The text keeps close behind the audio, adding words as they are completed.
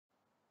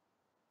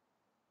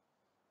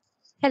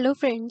Hello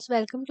friends,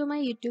 welcome to my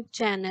YouTube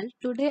channel.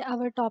 Today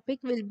our topic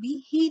will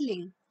be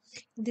healing.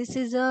 This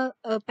is a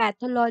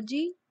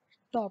pathology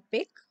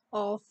topic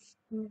of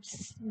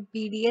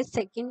BDS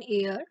second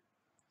year.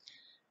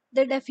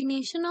 The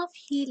definition of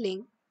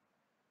healing,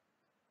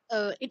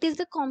 it is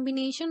the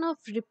combination of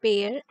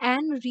repair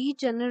and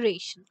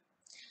regeneration.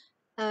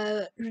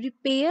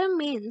 Repair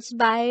means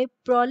by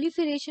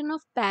proliferation of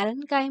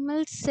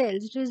parenchymal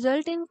cells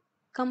result in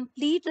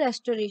complete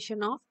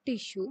restoration of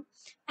tissue,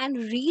 and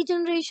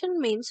regeneration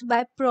means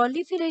by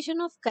proliferation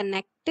of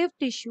connective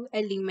tissue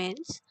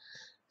elements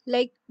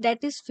like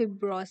that is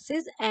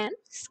fibrosis and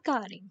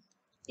scarring.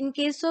 In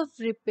case of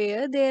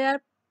repair, there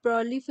are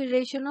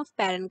proliferation of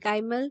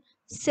parenchymal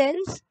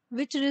cells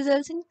which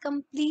results in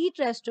complete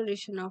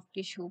restoration of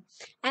tissue,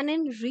 and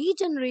in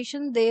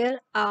regeneration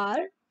there are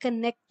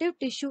connective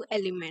tissue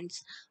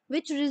elements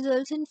which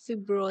results in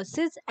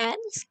fibrosis and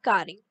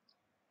scarring.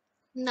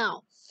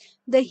 Now,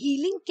 the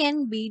healing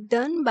can be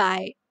done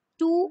by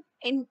two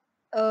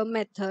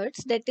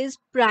methods, that is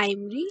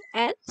primary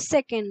and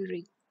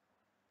secondary.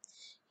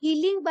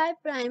 Healing by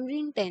primary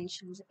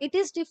intentions. It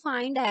is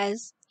defined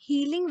as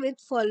healing with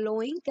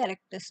following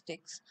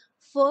characteristics.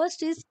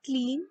 First is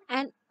clean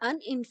and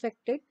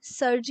uninfected,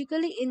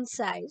 surgically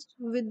incised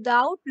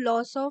without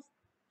loss of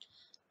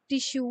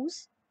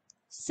tissues,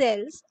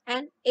 cells,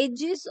 and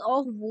edges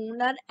of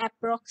wound are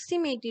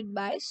approximated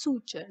by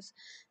sutures.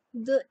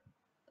 The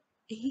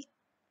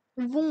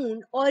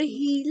wound or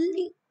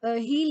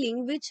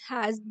healing which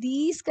has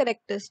these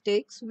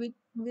characteristics which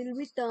will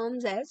be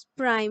termed as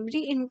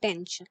primary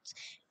intentions.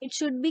 It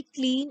should be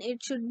clean,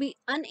 it should be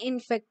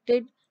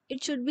uninfected,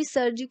 it should be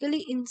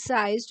surgically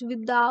incised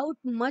without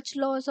much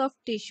loss of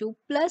tissue,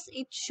 plus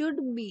it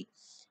should be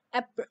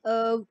ap-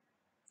 uh,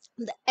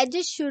 the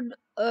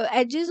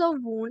edges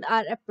of wound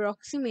are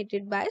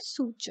approximated by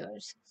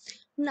sutures.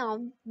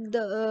 Now,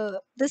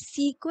 the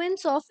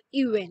sequence of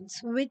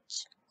events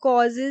which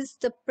causes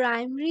the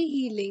primary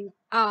healing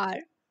are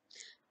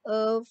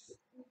uh,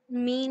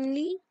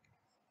 mainly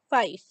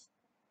five.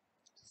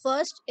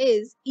 First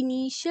is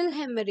initial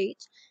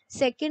hemorrhage.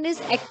 Second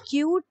is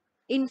acute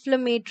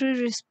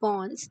inflammatory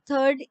response.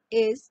 Third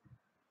is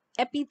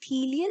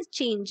epithelial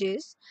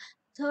changes.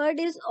 Third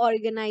is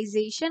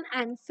organization,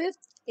 and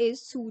fifth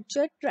is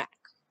suture tract.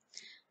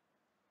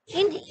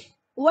 In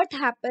what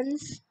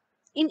happens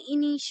in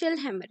initial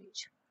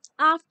hemorrhage?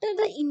 After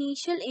the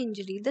initial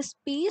injury, the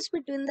space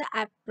between the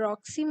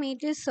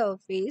approximated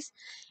surface,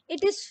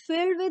 it is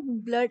filled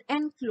with blood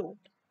and clot.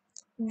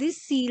 This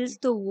seals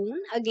the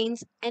wound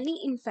against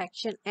any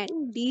infection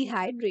and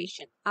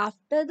dehydration.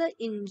 After the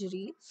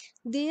injury,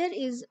 there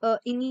is a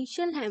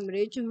initial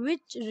hemorrhage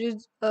which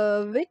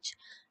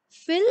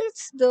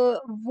fills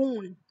the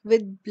wound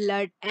with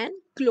blood and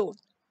clot,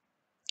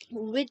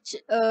 which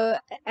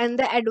and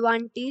the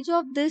advantage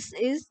of this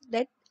is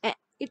that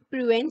it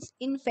prevents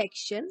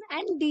infection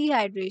and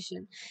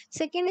dehydration.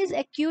 Second is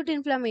acute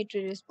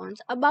inflammatory response.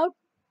 About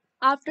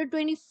after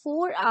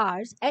 24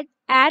 hours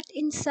at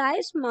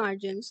incised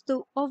margins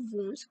of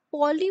wounds,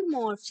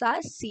 polymorphs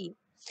are seen,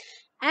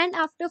 and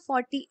after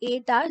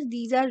 48 hours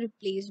these are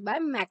replaced by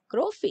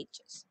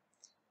macrophages.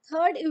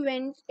 Third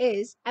event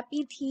is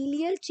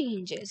epithelial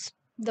changes.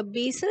 The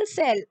basal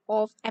cell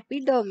of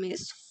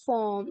epidermis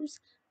forms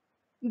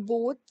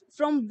both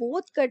from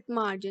both cut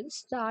margins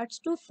starts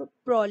to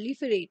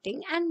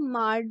proliferating and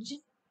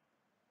marginating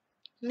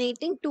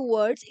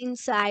towards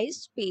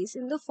incised space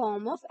in the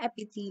form of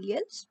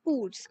epithelial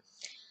spores.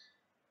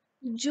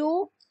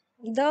 जो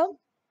the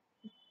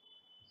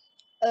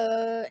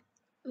uh,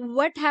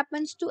 what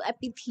happens to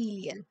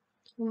epithelial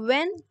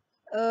when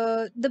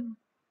the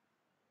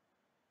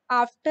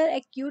after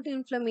acute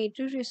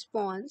inflammatory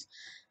response,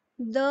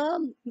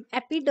 the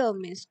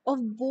epidermis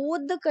of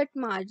both the cut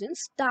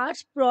margins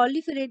starts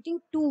proliferating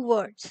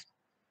towards,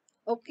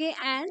 okay,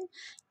 and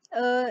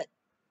uh,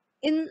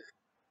 in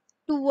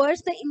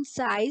towards the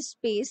incised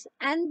space,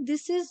 and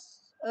this is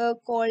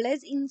called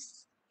as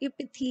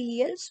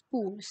epithelial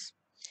spores.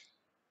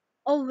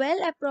 A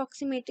well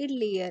approximated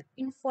layer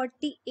in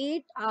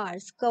 48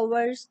 hours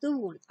covers the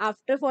wound.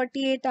 After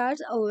 48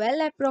 hours, a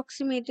well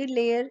approximated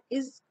layer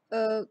is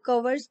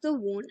covers the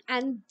wound,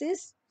 and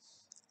this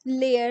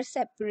layer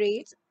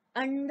separates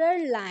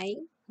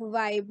underlying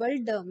viable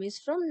dermis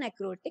from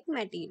necrotic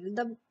material.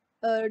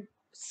 The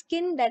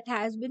skin that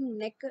has been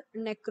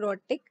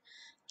necrotic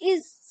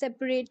is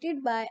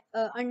separated by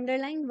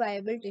underlying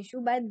viable tissue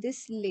by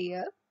this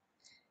layer,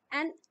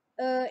 and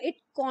it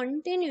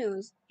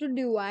continues to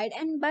divide,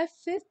 and by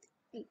fifth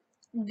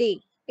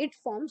day it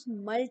forms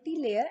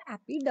multi-layer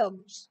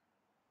epidermis.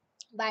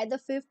 By the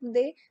fifth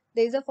day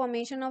there is a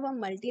formation of a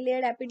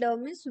multi-layered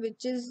epidermis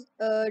which is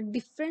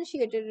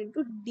differentiated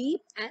into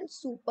deep and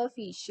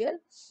superficial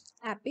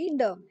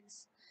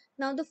epidermis.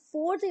 Now the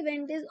fourth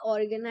event is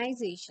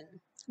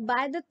organization.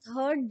 By the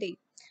third day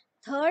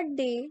third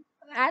day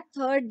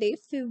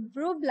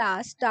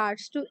fibroblast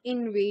starts to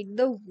invade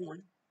the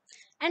wound,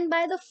 and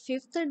by the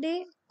fifth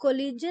day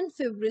collagen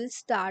fibril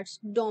starts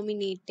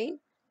dominating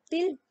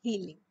till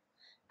healing.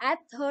 At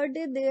third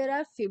day, there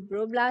are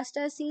fibroblasts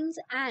are seen,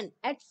 and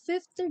at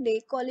fifth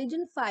day,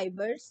 collagen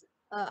fibers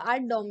are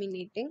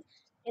dominating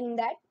in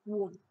that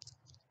wound.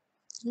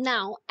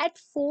 Now, at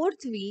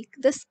fourth week,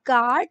 the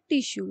scar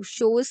tissue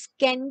shows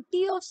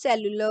scanty of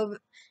cellular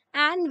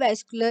and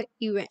vascular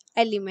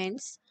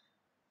elements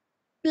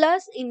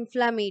plus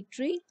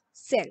inflammatory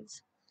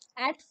cells.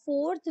 At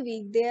fourth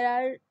week,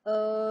 there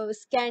are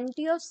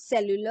scanty of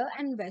cellular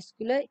and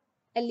vascular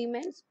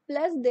elements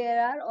plus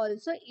there are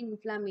also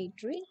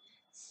inflammatory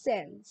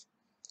cells.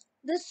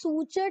 The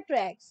suture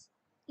tracks.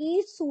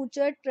 Each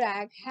suture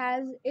track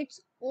has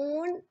its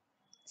own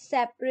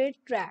separate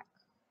track,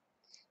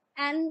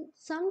 and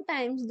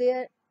sometimes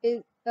there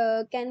is,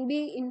 can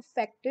be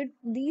infected.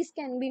 These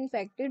can be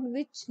infected,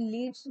 which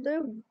leads to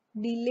the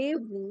delay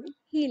wound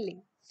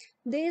healing.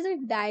 There is a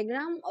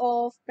diagram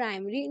of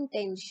primary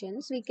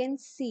intentions. We can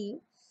see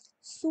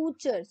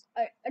sutures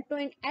at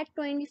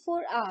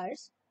 24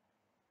 hours.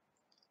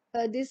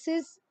 This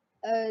is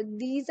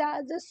these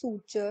are the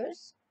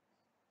sutures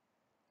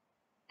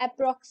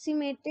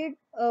approximated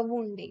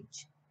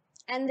woundage,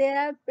 and there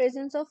are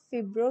presence of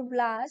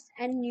fibroblasts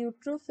and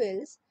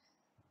neutrophils,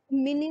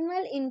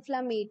 minimal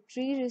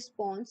inflammatory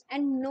response,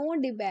 and no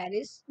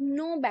debris,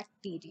 no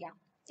bacteria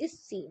is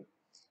seen.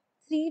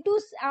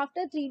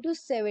 After 3 to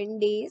 7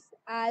 days,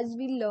 as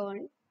we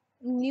learned,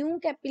 new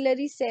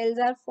capillary cells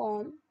are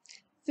formed,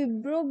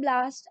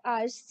 fibroblasts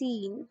are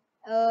seen,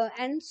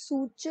 and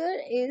suture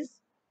is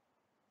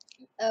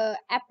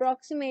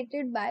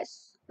approximated by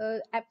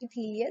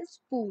epithelial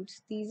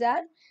spores. These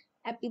are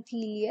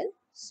epithelial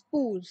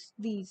spores.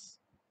 These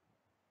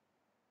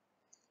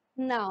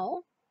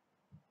now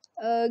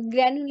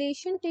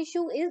granulation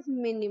tissue is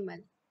minimal.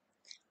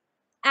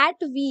 At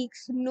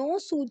weeks, no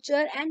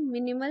suture and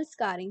minimal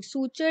scarring.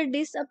 Suture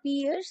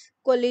disappears,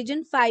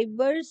 collagen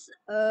fibers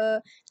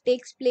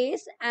takes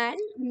place, and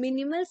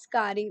minimal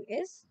scarring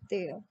is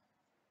there.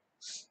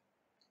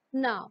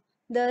 Now,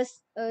 the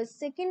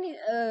second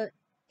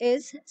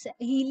is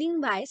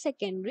healing by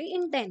secondary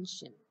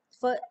intention.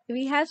 For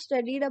we have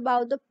studied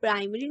about the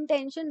primary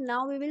intention.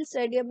 Now we will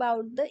study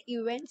about the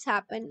events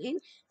happen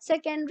in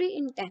secondary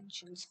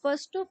intentions.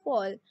 First of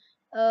all,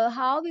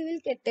 how we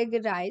will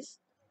categorize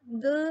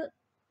the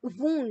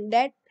wound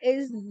that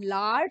is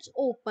large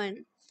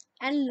open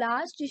and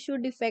large tissue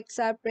defects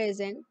are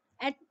present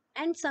at,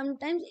 and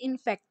sometimes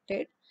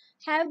infected,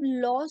 have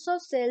loss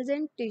of cells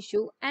and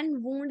tissue,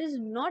 and wound is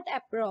not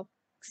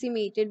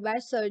approximated by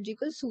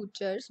surgical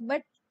sutures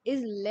but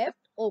is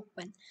left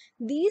open.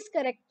 These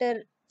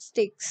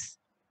characteristics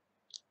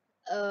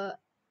uh,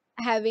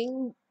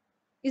 having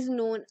is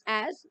known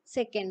as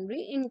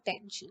secondary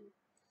intention.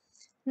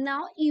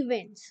 Now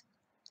events.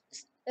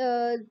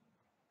 Uh,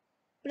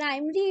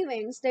 Primary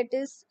events, that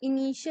is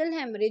initial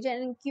hemorrhage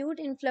and acute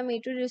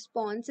inflammatory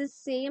response, is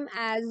same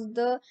as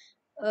the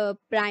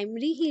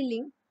primary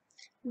healing.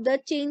 The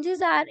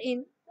changes are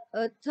in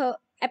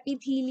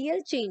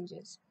epithelial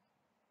changes.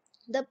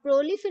 The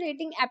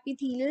proliferating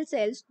epithelial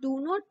cells do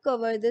not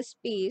cover the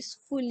space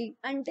fully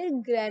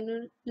until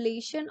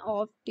granulation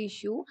of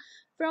tissue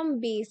from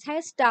base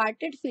has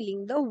started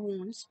filling the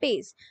wound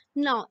space.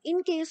 Now,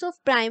 in case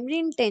of primary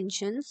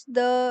intentions,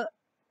 the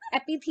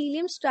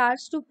epithelium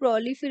starts to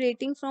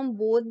proliferating from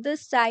both the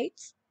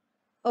sides.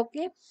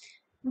 Okay,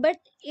 but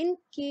in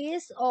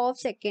case of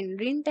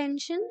secondary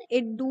intention,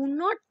 it do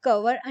not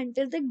cover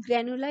until the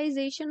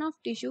granulization of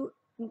tissue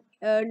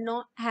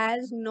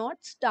has not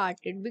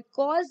started,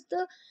 because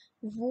the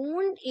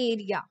wound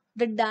area,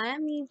 the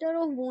diameter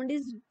of wound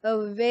is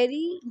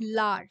very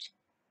large,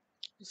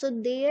 so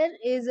there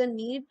is a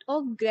need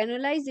of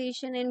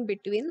granulization in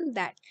between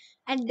that,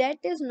 and that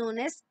is known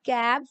as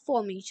scab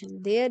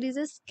formation. There is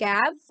a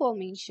scab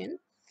formation.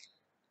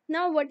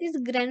 Now, what is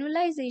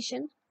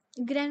granulization?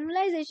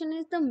 Granulization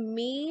is the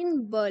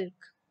main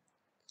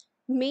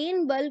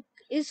bulk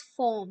is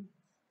formed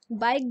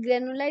by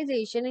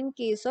granulization in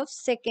case of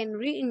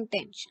secondary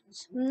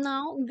intentions.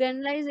 Now,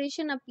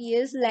 granulization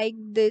appears like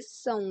this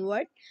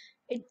somewhat.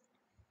 It,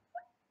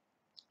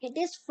 it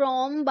is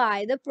formed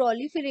by the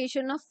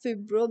proliferation of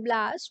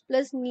fibroblasts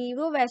plus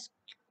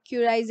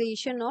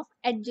neovascularization of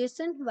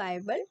adjacent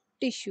viable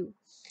tissue.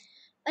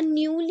 A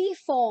newly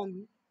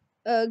formed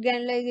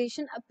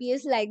granulation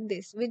appears like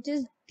this, which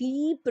is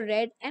deep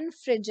red and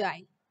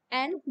fragile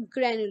and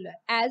granular,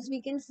 as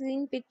we can see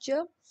in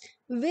picture.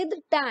 With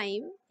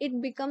time, it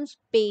becomes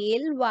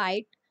pale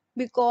white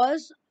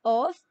because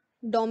of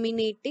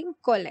dominating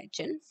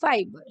collagen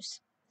fibers.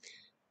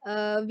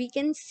 We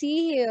can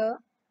see here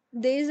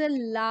there is a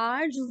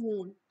large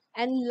wound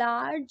and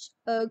large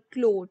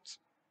clots.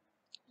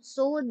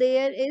 So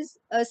there is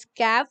a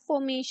scab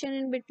formation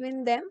in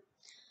between them,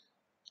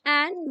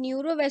 and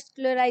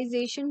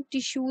neurovascularization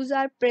tissues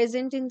are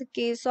present in the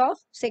case of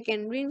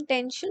secondary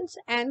intentions,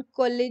 and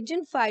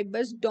collagen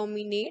fibers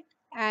dominate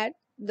at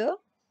the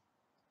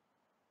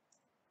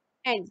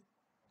end.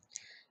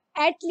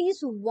 At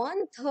least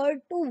one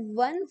third to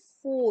one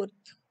fourth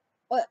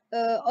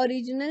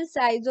original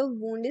size of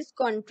wound is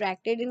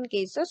contracted in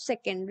case of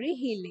secondary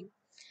healing.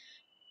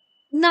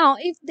 Now,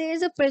 if there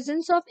is a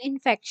presence of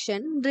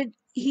infection, there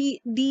will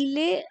be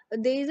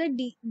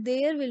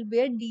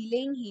a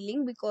delay in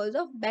healing because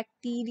of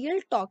bacterial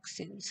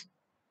toxins.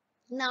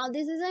 Now,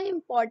 this is an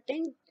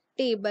important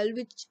table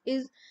which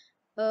is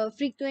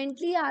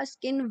frequently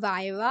asked in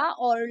Viva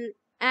or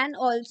and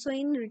also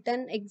in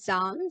written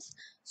exams.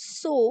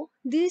 So,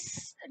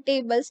 this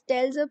table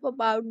tells us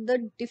about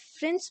the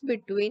difference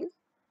between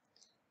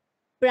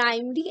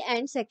primary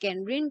and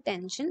secondary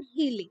intention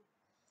healing.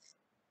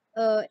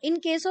 In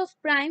case of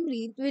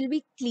primary, it will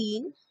be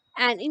clean,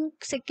 and in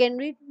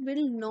secondary, it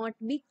will not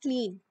be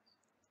clean.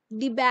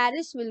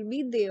 Debris will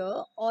be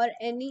there, or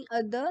any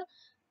other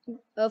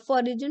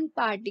foreign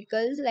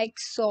particles like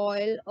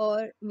soil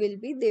or will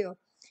be there.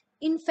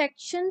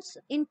 Infections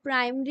in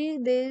primary,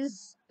 there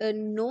is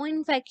no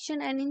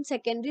infection, and in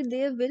secondary,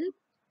 there will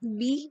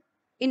be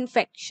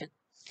infection.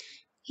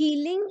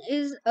 Healing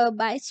is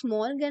by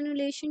small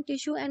granulation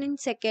tissue, and in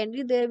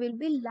secondary, there will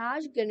be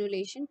large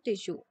granulation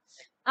tissue.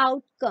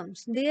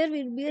 Outcomes, there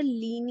will be a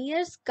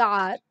linear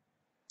scar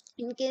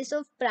in case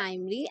of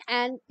primary,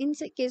 and in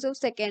case of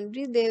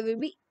secondary, there will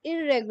be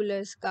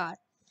irregular scar.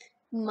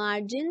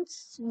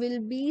 Margins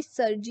will be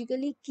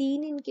surgically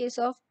clean in case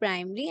of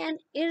primary and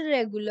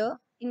irregular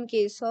in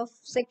case of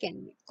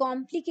secondary.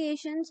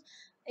 Complications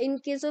in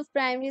case of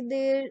primary,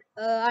 they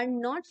are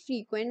not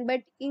frequent,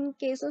 but in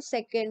case of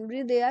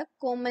secondary, they are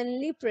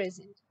commonly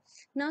present.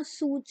 Now,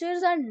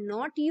 sutures are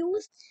not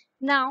used.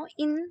 Now,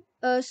 in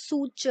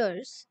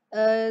sutures,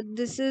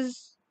 this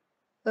is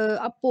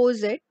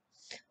opposite.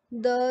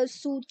 The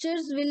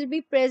sutures will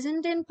be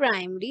present in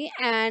primary,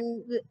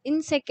 and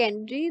in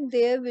secondary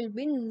there will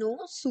be no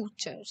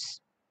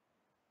sutures.